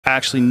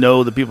actually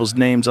know the people's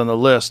names on the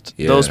list,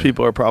 those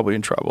people are probably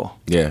in trouble.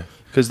 Yeah.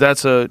 Because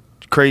that's a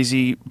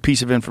crazy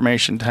piece of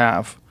information to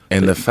have.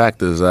 And the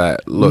fact is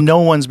that, look, no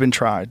one's been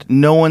tried.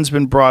 No one's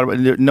been brought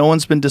up. No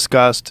one's been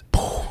discussed.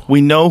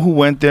 We know who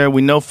went there.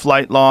 We know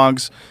flight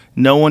logs.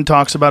 No one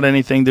talks about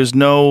anything. There's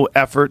no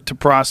effort to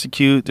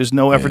prosecute. There's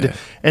no effort to.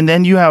 And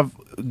then you have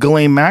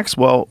Ghislaine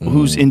Maxwell,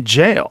 who's in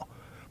jail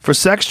for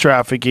sex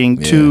trafficking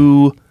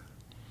to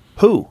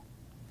who?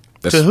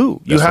 To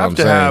who? You have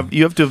to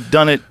have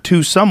done it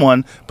to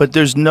someone, but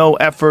there's no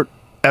effort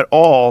at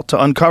all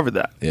to uncover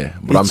that. Yeah,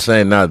 but I'm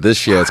saying now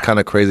this year, it's kind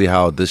of crazy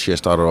how this year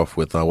started off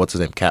with, what's his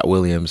name, Cat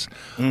Williams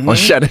on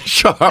Shannon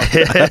Sharp.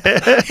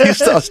 He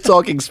starts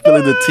talking,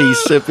 spilling the tea,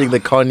 sipping the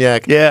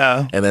cognac.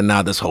 Yeah. And then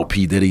now this whole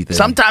P. Diddy thing.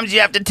 Sometimes you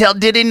have to tell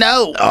Diddy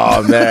no.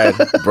 Oh, man,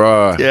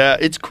 bro. Yeah,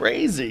 it's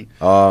crazy.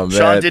 Oh, man.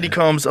 Sean Diddy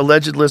Combs'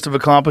 alleged list of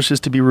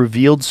accomplishments to be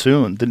revealed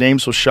soon. The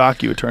names will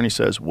shock you, attorney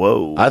says.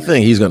 Whoa. I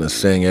think he's going to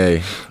sing,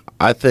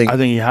 I think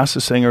he has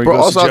to sing or he bro,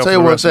 goes also, to jail I'll tell for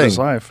you the rest of his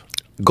life.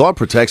 God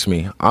protects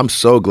me. I'm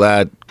so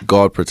glad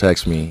God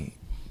protects me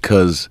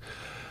because,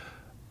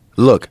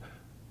 look,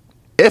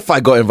 if I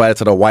got invited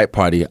to the white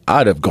party,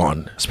 I'd have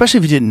gone. Especially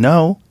if you didn't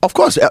know. Of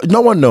course,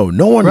 no one knew.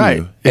 No one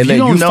knew. If you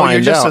don't know,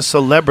 you're just a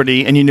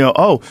celebrity, and you know,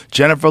 oh,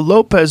 Jennifer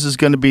Lopez is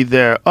going to be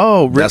there.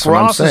 Oh, Rick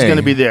Ross is going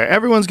to be there.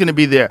 Everyone's going to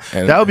be there.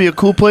 And that would be a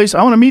cool place.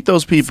 I want to meet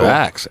those people.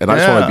 Facts. And I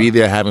just want to be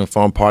there having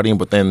fun, partying,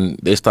 but then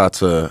they start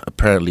to,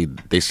 apparently,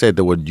 they said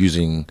they were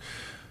using,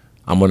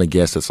 I'm going to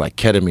guess it's like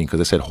ketamine because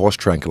they said horse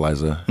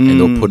tranquilizer and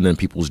they were putting in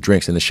people's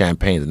drinks in the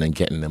champagnes and then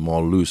getting them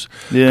all loose.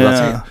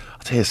 Yeah.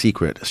 I'll tell you a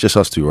secret. It's just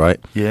us two, right?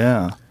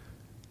 Yeah.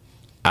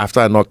 After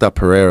I knocked out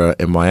Pereira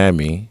in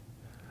Miami,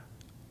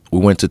 we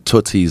went to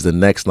Tootsie's the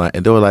next night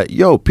and they were like,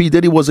 yo, P.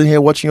 Diddy wasn't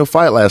here watching your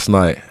fight last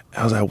night.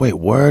 I was like, wait,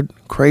 word?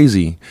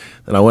 Crazy.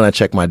 Then I went and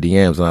checked my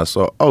DMs and I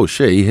saw, oh,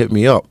 shit, he hit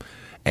me up.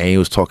 And he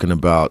was talking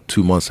about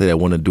 2 months later, I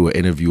want to do an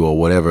interview or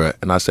whatever.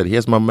 And I said,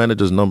 here's my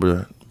manager's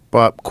number.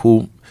 Bob,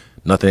 cool.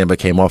 Nothing ever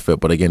came off it,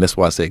 but again, that's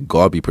why I say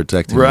God be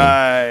protecting me.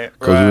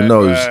 Because who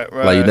knows?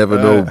 Like you never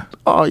know.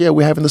 Oh yeah,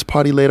 we're having this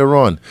party later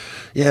on.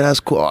 Yeah, that's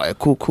cool. Oh, yeah,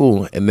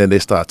 cool. And then they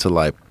start to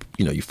like,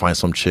 you know, you find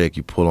some chick,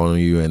 you pull on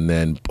you, and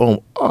then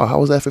boom. Oh,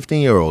 how was that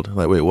 15-year-old?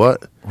 Like, wait,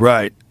 what?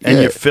 Right.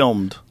 And you're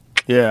filmed.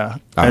 Yeah.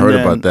 I heard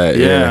about that.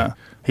 Yeah.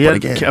 He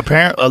had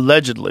apparently,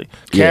 allegedly,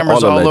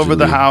 cameras all over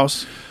the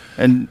house,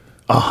 and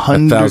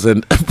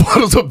 100,000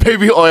 bottles of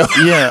baby oil.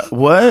 Yeah.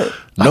 What?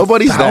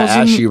 Nobody's that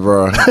ashy,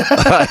 bro.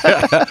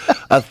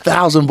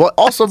 1,000.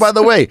 Also, by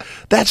the way,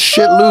 that's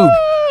shit lube.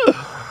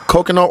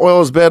 Coconut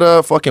oil is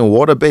better. Fucking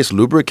water-based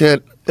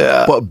lubricant.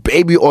 Yeah. But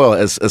baby oil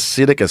is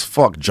acidic as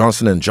fuck.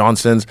 Johnson &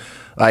 Johnson's.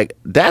 Like,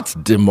 that's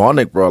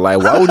demonic, bro. Like,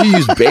 why would you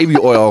use baby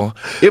oil?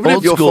 Even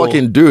if you're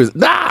fucking dudes.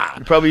 Nah.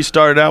 You probably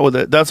started out with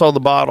it. That's all the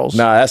bottles.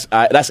 Nah,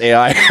 that's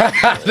AI.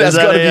 That's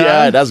gotta be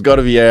AI. That's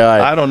gotta be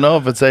AI. I don't know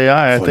if it's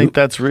AI. I think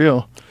that's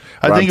real.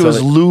 I think it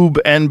was lube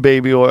and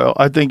baby oil.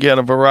 I think you had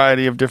a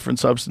variety of different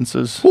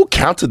substances. Who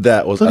counted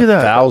that? Was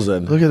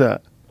 1,000? Look at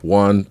that.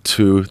 1,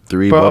 2,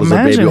 3 bottles of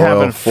baby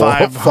oil.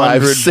 4,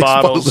 5, 6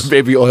 bottles of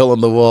baby oil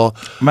on the wall.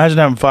 Imagine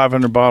having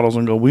 500 bottles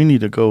and go, we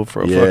need to go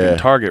for a fucking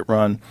Target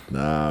run.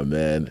 Nah,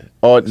 man.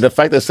 Oh, the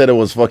fact that said it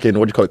was fucking,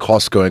 what do you call it,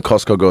 Costco, and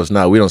Costco goes,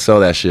 nah, we don't sell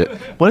that shit.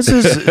 What is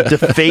this?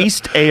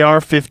 Defaced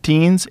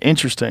AR-15s?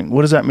 Interesting.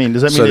 What does that mean?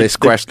 Does that mean they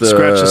scratch the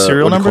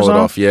serial numbers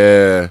off?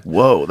 Yeah.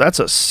 Whoa, that's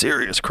a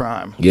serious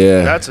crime.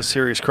 Yeah. That's a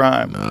serious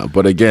crime.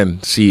 But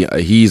again, see,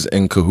 he's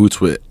in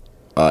cahoots with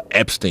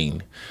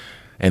Epstein.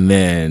 And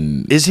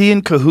then was he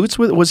in cahoots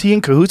with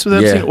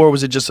Epstein, or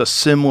was it just a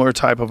similar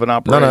type of an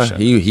operation?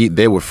 No,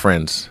 they were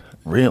friends.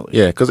 Really?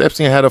 Yeah, because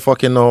Epstein had a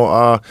fucking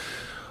on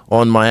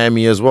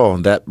Miami as well.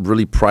 That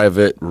really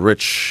private,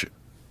 rich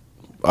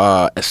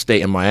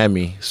estate in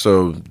Miami.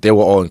 So they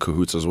were all in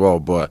cahoots as well.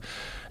 But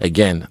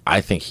again,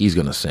 I think he's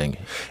gonna sing.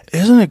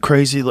 Isn't it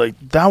crazy? Like,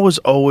 that was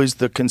always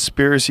the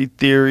conspiracy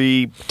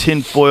theory,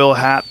 tinfoil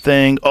hat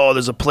thing. Oh,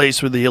 there's a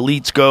place where the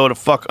elites go to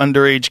fuck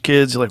underage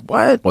kids. You're like,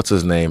 what? What's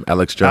his name?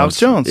 Alex Jones. Alex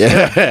Jones.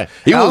 Yeah.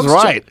 He was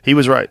right. He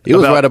was right. He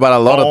was right about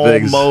a lot of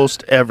things.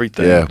 Almost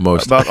everything. Yeah,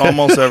 most. About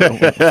almost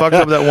everything. Fucked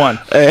up that one.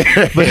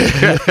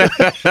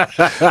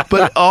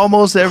 But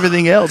almost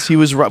everything else, he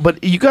was right.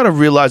 But you got to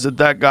realize that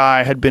that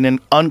guy had been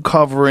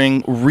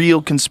uncovering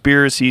real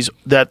conspiracies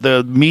that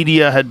the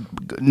media had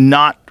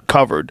not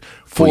covered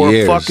for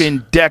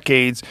fucking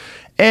decades,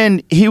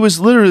 and he was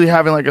literally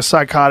having like a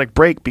psychotic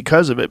break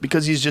because of it,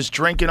 because he's just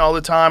drinking all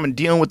the time and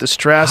dealing with the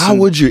stress. How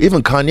would you,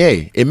 even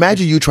Kanye,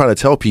 imagine you trying to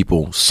tell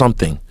people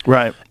something,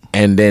 right,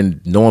 and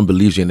then no one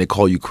believes you and they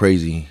call you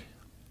crazy.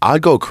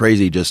 I'd go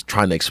crazy just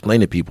trying to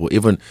explain to people.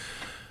 Even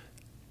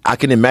I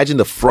can imagine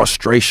the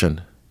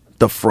frustration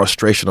of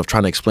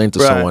trying to explain to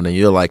someone, and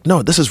you're like,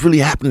 no, this is really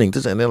happening,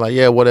 and they're like,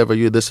 yeah, whatever,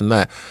 you're this and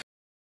that.